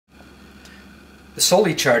The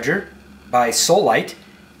SoliCharger by SolLight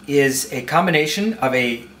is a combination of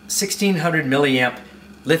a 1600 milliamp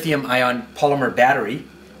lithium ion polymer battery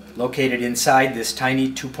located inside this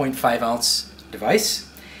tiny 2.5 ounce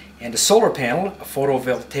device and a solar panel, a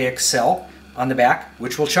photovoltaic cell on the back,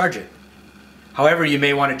 which will charge it. However, you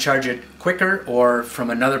may want to charge it quicker or from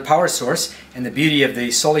another power source, and the beauty of the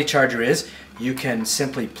SoliCharger is you can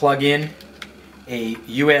simply plug in a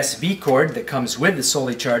USB cord that comes with the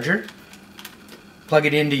SoliCharger, plug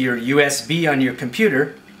it into your USB on your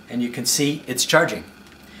computer, and you can see it's charging.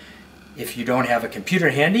 If you don't have a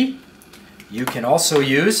computer handy, you can also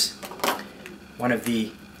use one of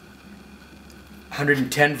the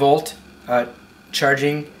 110 volt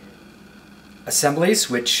charging assemblies,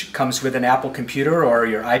 which comes with an Apple computer or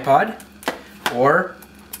your iPod, or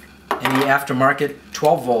any aftermarket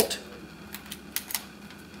 12 volt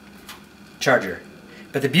charger.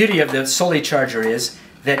 But the beauty of the SoliCharger is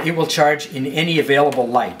that it will charge in any available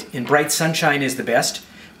light. In bright sunshine is the best,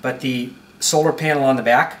 but the solar panel on the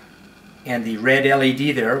back and the red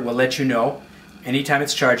LED there will let you know anytime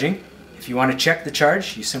it's charging. If you want to check the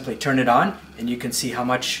charge, you simply turn it on and you can see how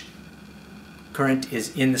much current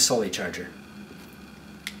is in the SoliCharger.